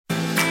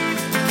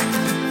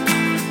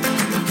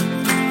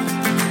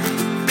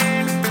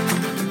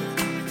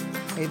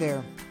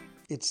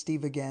It's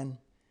Steve again,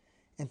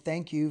 and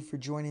thank you for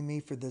joining me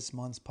for this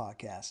month's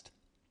podcast.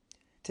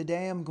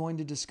 Today I'm going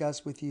to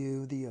discuss with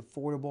you the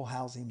affordable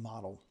housing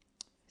model.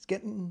 It's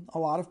getting a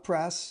lot of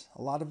press,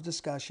 a lot of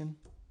discussion.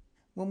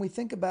 When we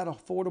think about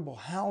affordable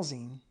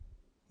housing,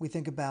 we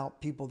think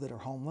about people that are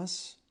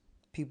homeless,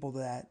 people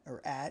that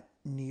are at,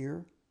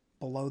 near,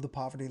 below the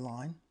poverty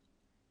line.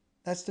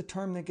 That's the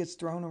term that gets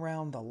thrown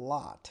around a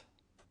lot.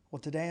 Well,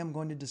 today I'm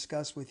going to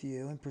discuss with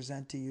you and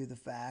present to you the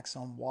facts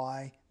on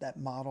why that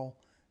model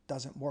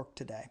doesn't work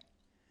today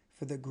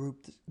for the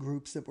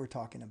groups that we're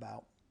talking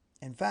about.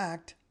 In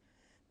fact,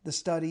 the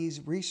studies,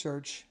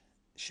 research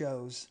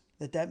shows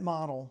that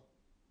model,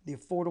 the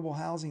affordable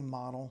housing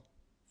model,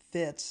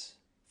 fits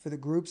for the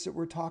groups that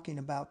we're talking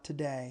about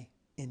today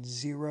in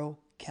 0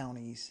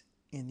 counties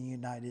in the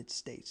United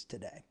States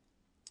today.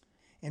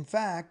 In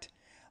fact,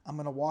 I'm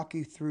going to walk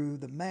you through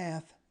the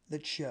math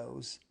that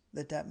shows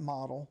that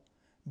model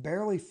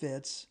barely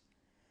fits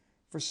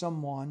for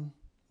someone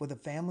with a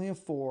family of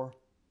 4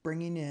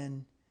 bringing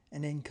in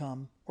an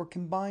income or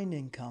combined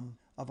income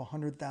of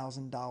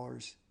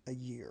 $100,000 a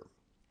year.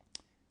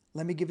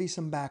 Let me give you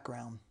some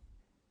background.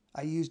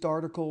 I used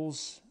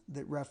articles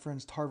that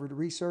referenced Harvard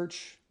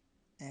Research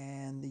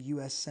and the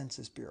U.S.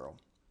 Census Bureau.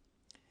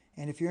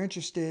 And if you're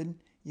interested,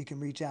 you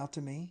can reach out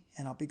to me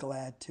and I'll be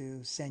glad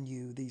to send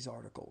you these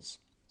articles.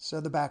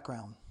 So the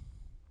background.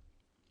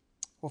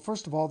 Well,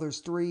 first of all, there's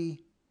 3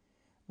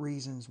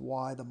 reasons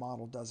why the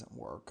model doesn't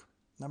work.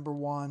 Number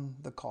 1,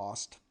 the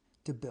cost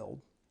to build.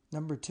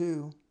 Number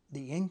 2,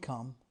 the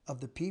income of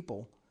the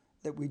people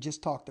that we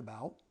just talked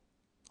about,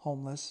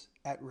 homeless,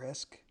 at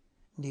risk,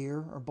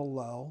 near or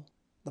below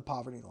the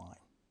poverty line.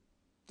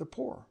 They're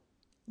poor.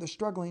 They're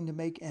struggling to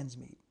make ends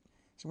meet.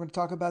 So we're going to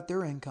talk about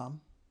their income,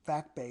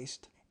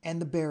 fact-based,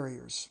 and the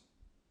barriers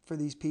for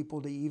these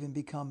people to even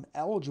become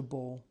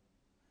eligible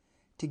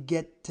to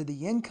get to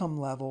the income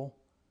level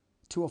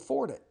to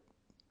afford it.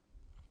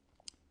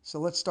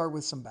 So let's start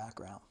with some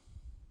background.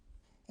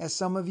 As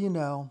some of you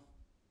know,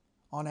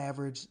 on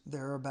average,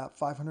 there are about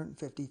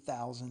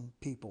 550,000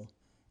 people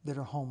that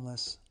are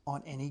homeless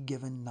on any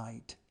given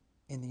night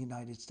in the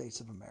United States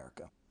of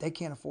America. They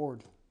can't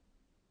afford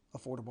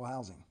affordable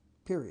housing,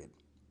 period.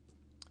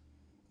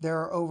 There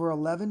are over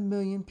 11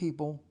 million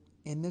people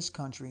in this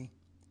country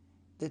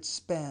that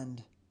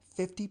spend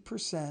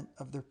 50%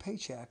 of their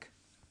paycheck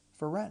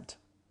for rent.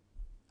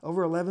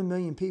 Over 11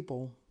 million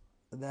people,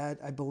 that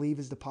I believe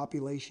is the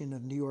population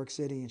of New York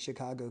City and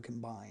Chicago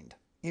combined.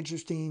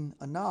 Interesting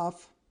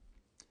enough,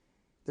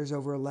 there's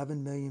over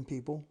 11 million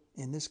people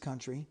in this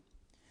country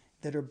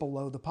that are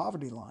below the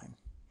poverty line.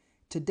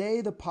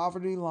 Today, the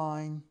poverty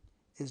line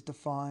is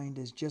defined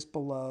as just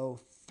below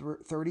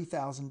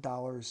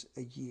 $30,000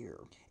 a year.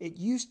 It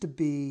used to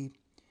be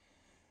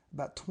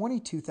about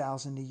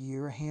 $22,000 a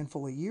year a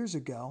handful of years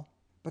ago,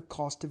 but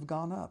costs have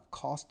gone up.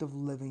 Cost of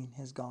living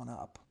has gone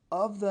up.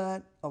 Of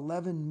that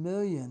 11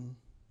 million,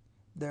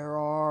 there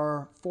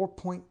are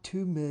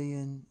 4.2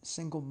 million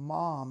single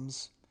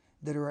moms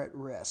that are at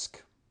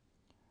risk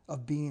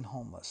of being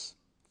homeless.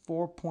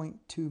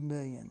 4.2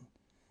 million.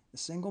 The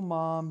single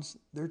moms,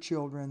 their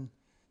children,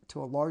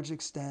 to a large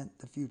extent,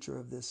 the future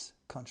of this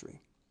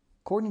country.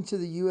 According to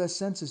the U.S.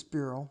 Census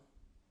Bureau,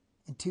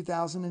 in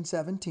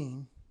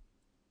 2017,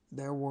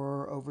 there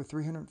were over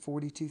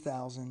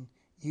 342,000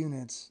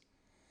 units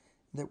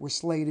that were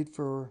slated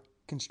for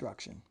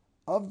construction.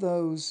 Of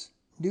those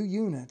new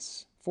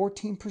units,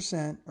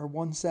 14%, or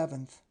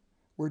 1/7,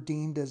 were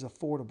deemed as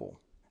affordable.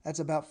 That's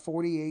about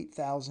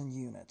 48,000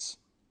 units.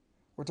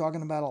 We're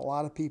talking about a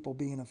lot of people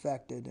being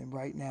affected, and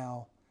right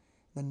now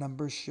the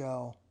numbers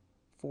show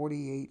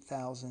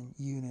 48,000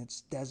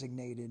 units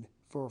designated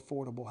for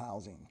affordable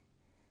housing.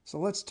 So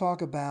let's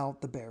talk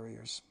about the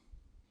barriers.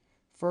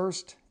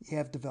 First, you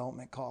have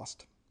development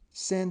cost.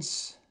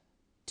 Since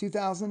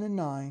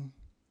 2009,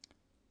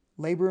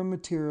 labor and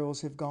materials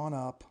have gone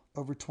up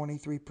over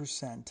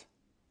 23%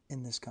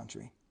 in this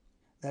country.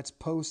 That's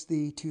post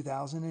the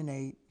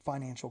 2008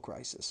 financial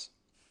crisis.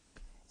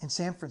 In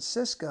San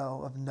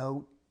Francisco, of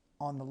note,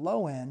 on the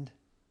low end,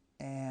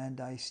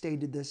 and I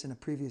stated this in a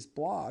previous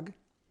blog,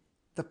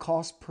 the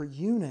cost per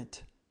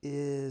unit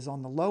is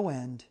on the low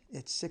end,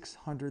 it's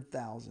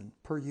 $600,000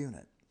 per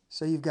unit.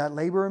 So you've got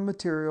labor and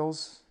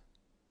materials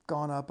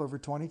gone up over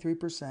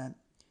 23%.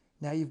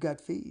 Now you've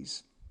got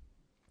fees.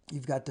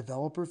 You've got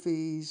developer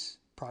fees,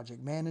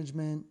 project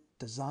management,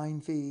 design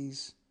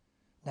fees.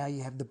 Now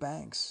you have the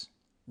banks,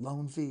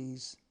 loan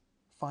fees,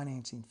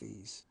 financing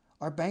fees.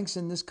 Our banks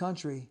in this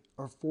country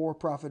are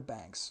for-profit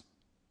banks.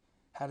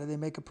 How do they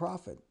make a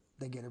profit?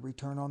 They get a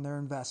return on their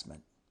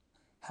investment.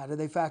 How do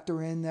they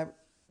factor in that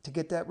to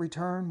get that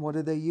return? What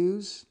do they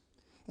use?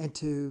 And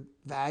to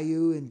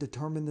value and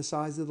determine the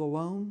size of the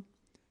loan?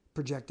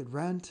 Projected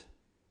rent,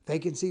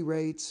 vacancy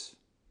rates,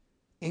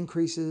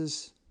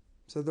 increases.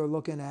 So they're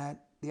looking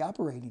at the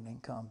operating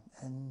income.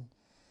 And,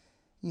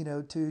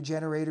 to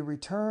generate a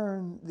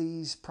return,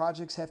 these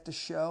projects have to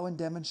show and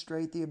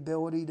demonstrate the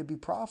ability to be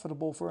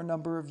profitable for a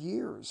number of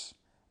years.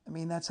 I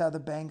mean, that's how the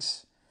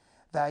banks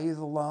value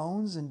the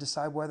loans and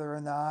decide whether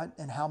or not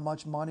and how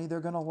much money they're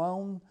going to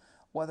loan,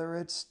 whether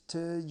it's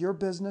to your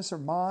business or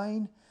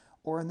mine,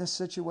 or in this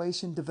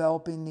situation,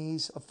 developing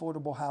these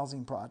affordable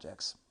housing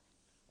projects.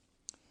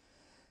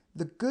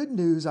 The good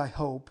news, I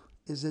hope,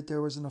 is that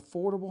there was an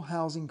Affordable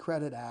Housing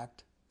Credit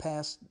Act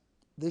passed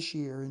this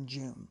year in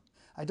June.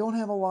 I don't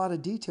have a lot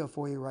of detail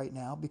for you right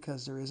now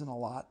because there isn't a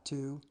lot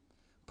to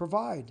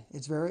provide.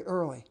 It's very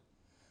early.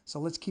 So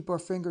let's keep our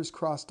fingers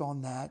crossed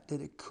on that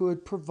it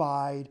could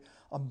provide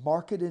a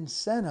market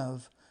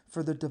incentive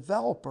for the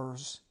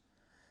developers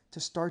to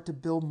start to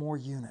build more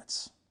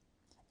units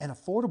and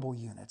affordable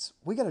units.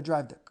 We got to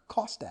drive the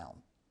cost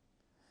down.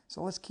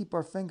 So let's keep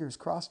our fingers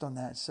crossed on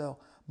that. So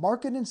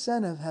market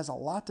incentive has a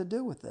lot to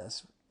do with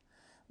this.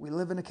 We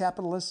live in a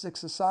capitalistic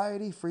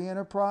society, free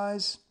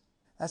enterprise.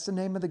 That's the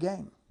name of the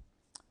game.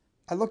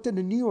 I looked at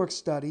a New York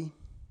study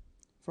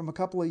from a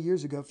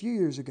few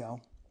years ago,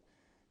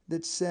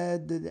 that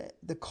said that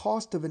the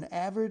cost of an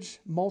average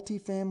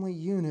multifamily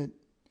unit,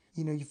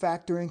 you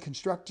factor in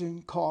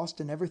construction cost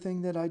and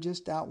everything that I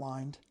just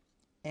outlined,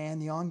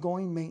 and the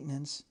ongoing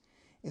maintenance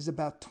is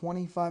about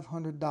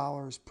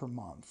 $2,500 per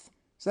month.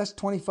 So that's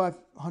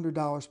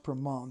 $2,500 per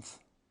month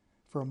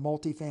for a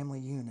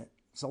multifamily unit.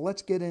 So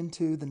let's get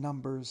into the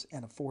numbers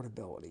and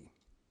affordability,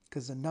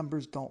 because the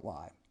numbers don't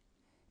lie.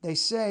 They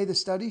say, the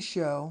studies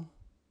show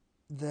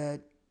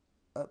that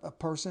a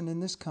person in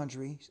this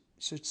country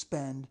should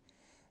spend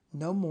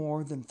no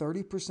more than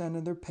 30%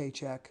 of their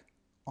paycheck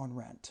on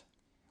rent.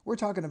 We're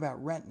talking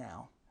about rent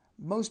now.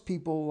 Most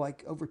people,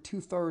 like over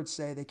 2/3,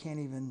 say they can't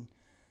even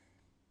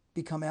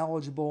become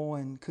eligible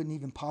and couldn't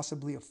even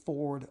possibly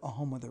afford a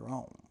home of their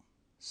own.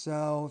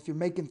 So if you're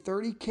making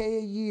 $30K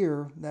a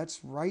year,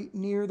 that's right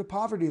near the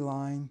poverty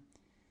line.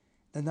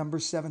 The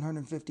number's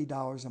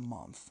 $750 a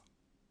month.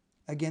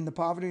 Again, the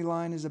poverty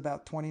line is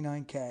about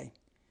 $29K.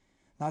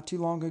 Not too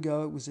long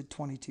ago, it was at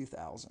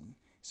 $22,000.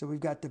 So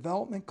we've got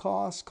development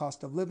costs,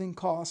 cost of living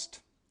cost.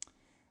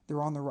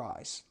 They're on the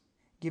rise.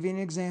 Give you an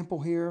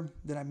example here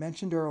that I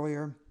mentioned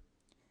earlier.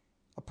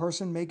 A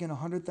person making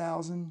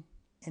 $100,000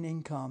 in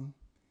income,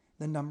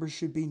 the numbers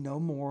should be no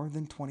more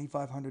than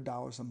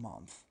 $2,500 a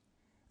month.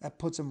 That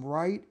puts them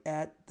right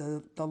at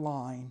the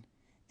line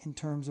in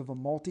terms of a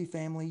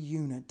multifamily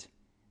unit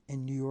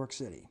in New York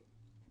City.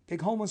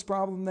 Big homeless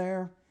problem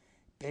there.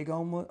 Big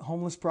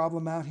homeless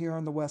problem out here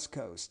on the West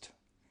Coast.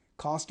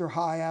 Costs are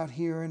high out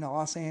here in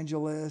Los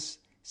Angeles,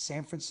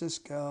 San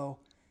Francisco,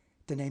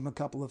 to name a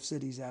couple of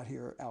cities out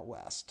here out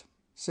west.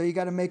 So you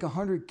got to make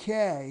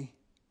 $100K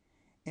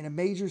in a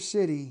major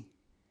city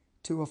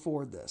to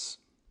afford this.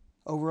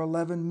 Over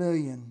 11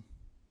 million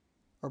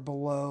are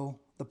below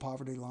the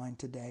poverty line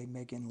today,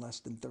 making less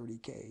than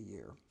 $30K a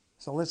year.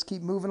 So let's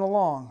keep moving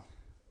along.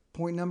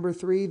 Point number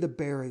 3, the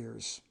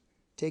barriers.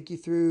 Take you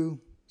through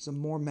some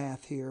more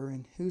math here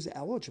and who's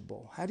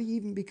eligible. How do you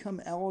even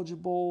become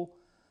eligible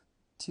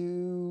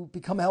to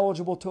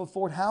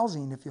afford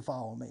housing, if you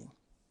follow me?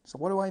 So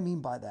what do I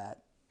mean by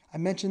that? I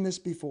mentioned this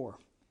before.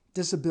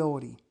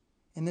 Disability.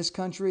 In this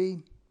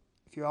country,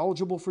 if you're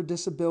eligible for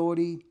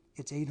disability,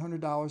 it's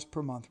 $800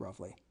 per month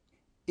roughly.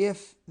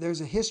 If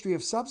there's a history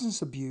of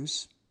substance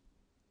abuse,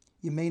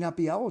 you may not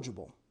be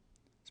eligible.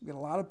 So we've got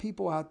a lot of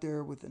people out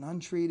there with an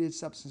untreated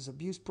substance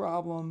abuse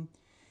problem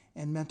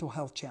and mental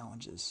health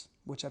challenges,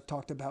 which I've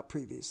talked about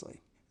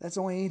previously. That's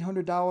only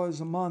 $800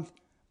 a month,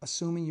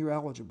 assuming you're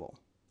eligible.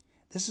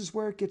 This is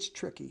where it gets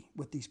tricky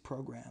with these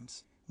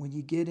programs, when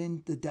you get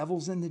in, the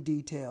devil's in the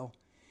detail,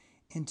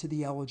 into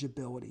the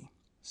eligibility.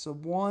 So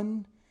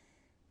one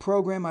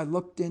program I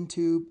looked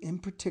into in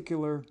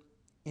particular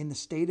in the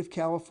state of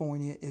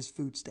California is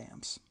food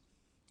stamps.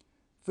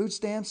 Food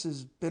stamps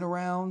has been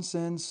around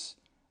since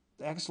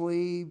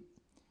actually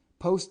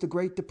post the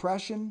Great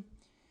Depression.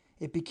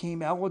 It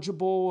became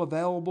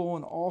available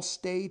in all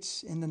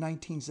states in the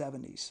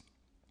 1970s.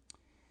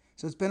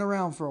 So it's been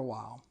around for a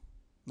while.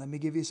 Let me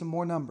give you some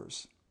more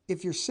numbers.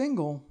 If you're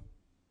single,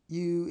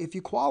 if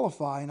you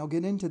qualify, and I'll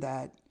get into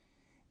that,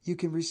 you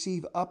can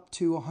receive up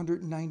to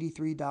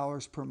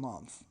 $193 per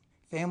month.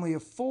 Family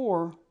of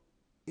 4,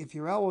 if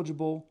you're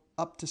eligible,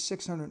 up to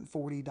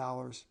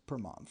 $640 per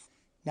month.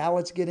 Now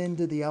let's get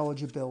into the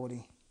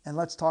eligibility, and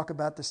let's talk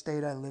about the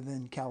state I live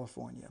in,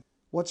 California.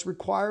 What's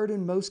required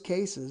in most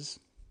cases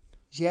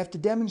is you have to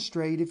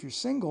demonstrate, if you're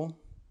single,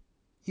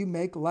 you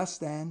make less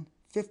than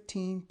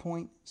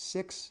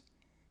 $15.6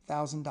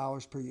 thousand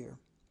per year.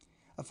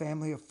 A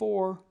family of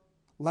 4,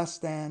 less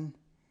than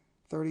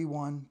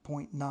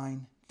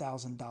 $31.9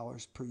 thousand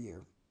per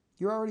year.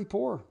 You're already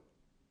poor.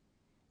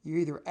 You're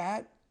either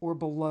at or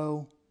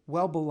below,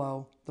 well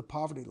below the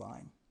poverty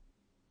line.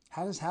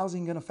 How is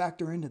housing going to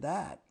factor into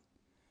that?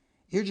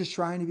 You're just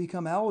trying to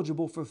become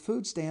eligible for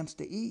food stamps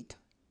to eat.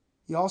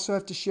 You also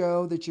have to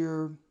show that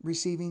you're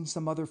receiving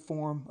some other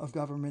form of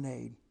government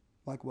aid,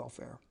 like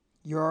welfare.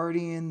 You're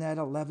already in that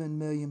 11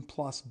 million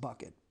plus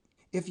bucket.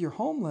 If you're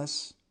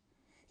homeless,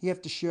 you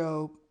have to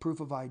show proof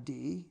of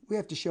ID. We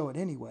have to show it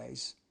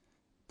anyways.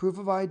 Proof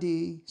of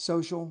ID,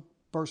 social,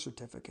 birth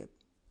certificate.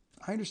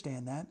 I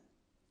understand that.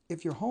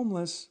 If you're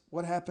homeless,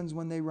 what happens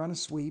when they run a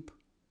sweep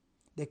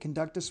They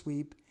conduct a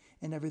sweep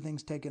and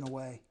everything's taken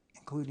away,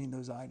 including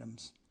those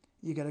items.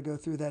 You got to go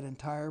through that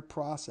entire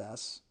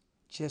process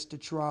just to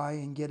try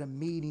and get a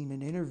meeting,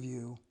 an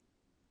interview,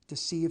 to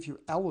see if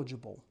you're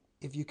eligible,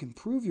 if you can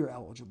prove you're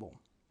eligible.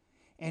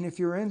 And if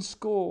you're in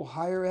school,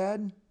 higher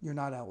ed, you're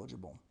not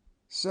eligible.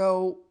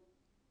 So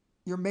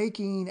you're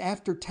making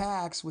after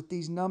tax with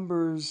these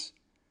numbers,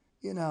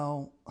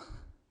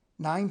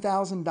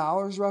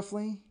 $9,000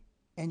 roughly,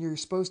 and you're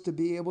supposed to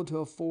be able to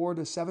afford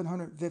a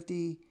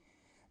 $750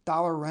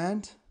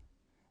 rent.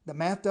 The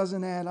math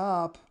doesn't add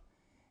up,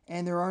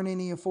 and there aren't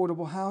any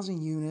affordable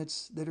housing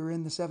units that are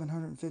in the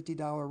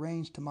 $750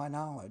 range to my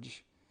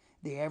knowledge.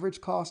 The average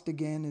cost,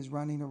 again, is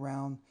running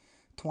around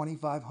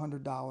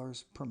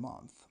 $2,500 per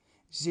month.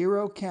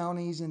 0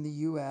 counties in the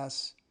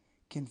U.S.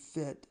 can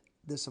fit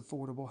this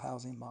affordable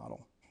housing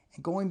model.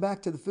 And going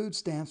back to the food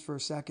stamps for a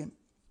second,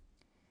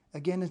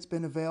 again, it's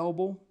been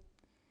available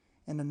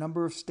in a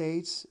number of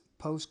states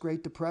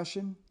post-Great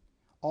Depression,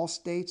 all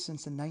states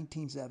since the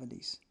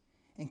 1970s.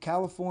 In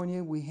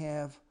California, we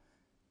have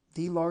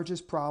the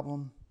largest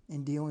problem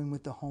in dealing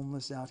with the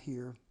homeless out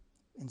here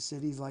in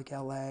cities like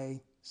LA,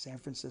 San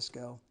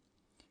Francisco,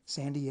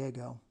 San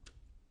Diego.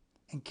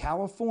 In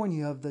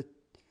California, of the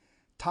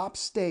top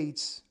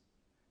states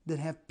that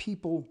have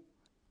people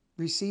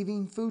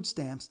receiving food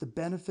stamps, the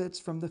benefits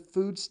from the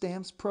food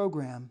stamps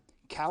program,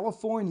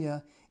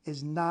 California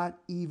is not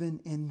even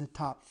in the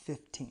top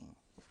 15.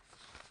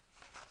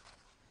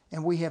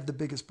 And we have the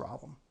biggest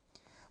problem.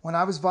 When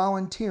I was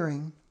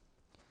volunteering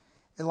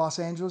at Los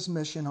Angeles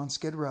Mission on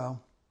Skid Row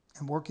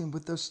and working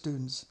with those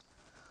students,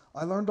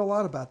 I learned a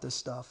lot about this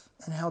stuff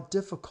and how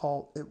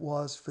difficult it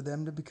was for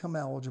them to become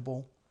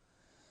eligible.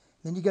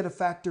 Then you got to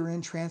factor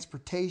in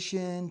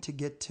transportation to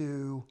get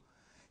to,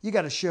 you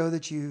got to show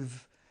that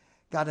you've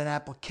got an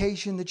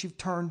application that you've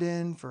turned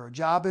in for a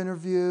job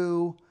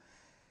interview.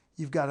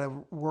 You've got to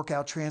work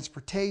out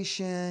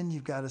transportation.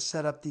 You've got to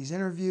set up these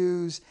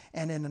interviews.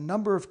 And in a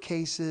number of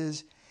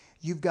cases,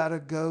 you've got to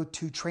go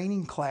to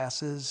training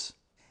classes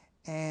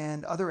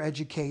and other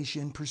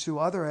education, pursue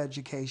other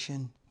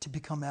education to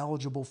become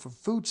eligible for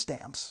food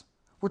stamps.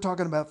 We're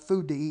talking about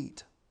food to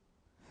eat.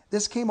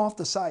 This came off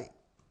the site.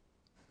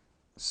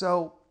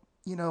 So,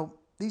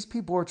 these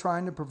people are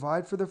trying to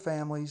provide for their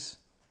families,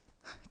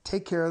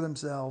 take care of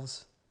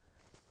themselves.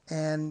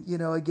 And,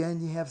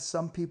 again, you have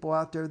some people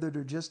out there that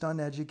are just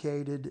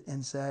uneducated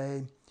and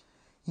say,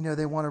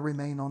 they want to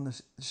remain on the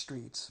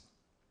streets.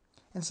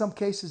 In some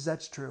cases,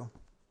 that's true.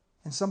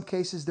 In some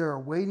cases, there are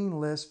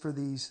waiting lists for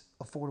these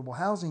affordable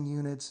housing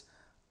units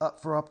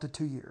for up to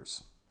 2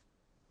 years.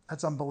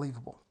 That's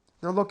unbelievable.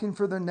 They're looking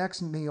for their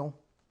next meal,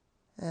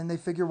 and they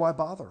figure, why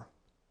bother?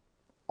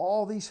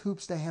 All these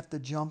hoops they have to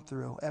jump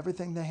through,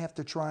 everything they have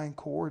to try and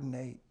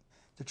coordinate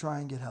to try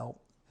and get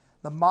help.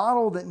 The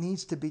model that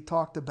needs to be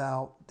talked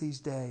about these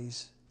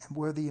days, and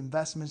where the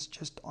investments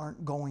just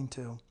aren't going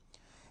to,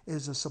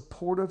 is a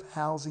supportive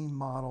housing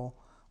model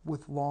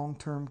with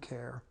long-term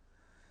care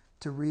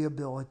to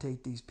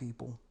rehabilitate these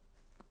people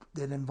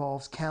that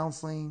involves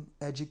counseling,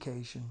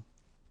 education,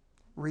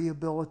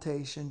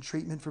 rehabilitation,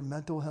 treatment for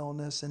mental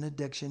illness and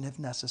addiction if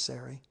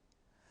necessary.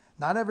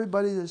 Not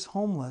everybody that's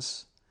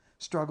homeless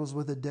struggles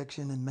with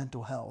addiction and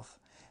mental health.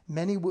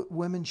 Many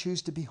women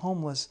choose to be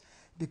homeless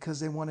because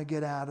they want to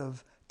get out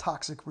of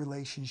toxic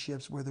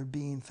relationships where they're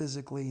being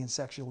physically and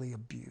sexually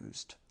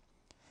abused.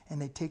 And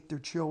they take their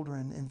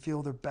children and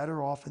feel they're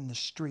better off in the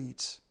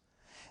streets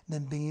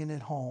than being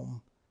at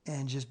home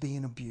and just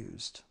being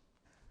abused.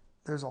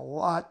 There's a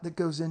lot that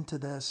goes into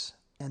this,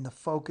 and the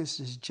focus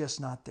is just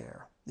not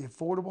there. The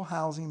affordable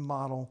housing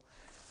model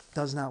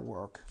does not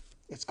work.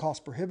 It's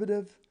cost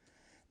prohibitive.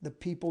 The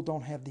people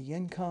don't have the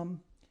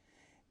income,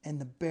 and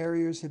the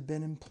barriers have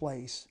been in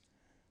place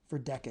for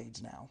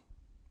decades now.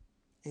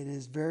 It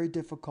is very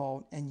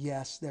difficult, and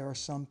yes, there are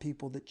some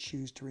people that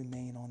choose to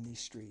remain on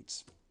these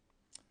streets.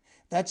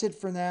 That's it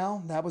for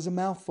now. That was a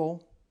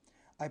mouthful.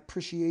 I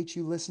appreciate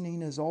you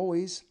listening as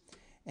always,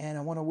 and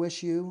I want to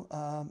wish you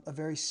a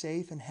very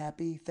safe and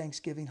happy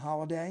Thanksgiving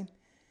holiday.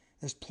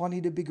 There's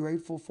plenty to be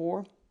grateful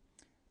for,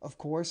 of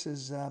course,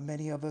 as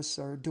many of us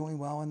are doing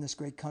well in this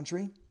great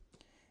country.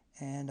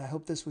 And I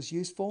hope this was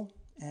useful,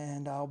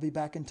 and I'll be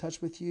back in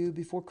touch with you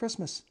before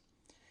Christmas.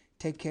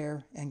 Take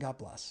care, and God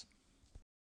bless.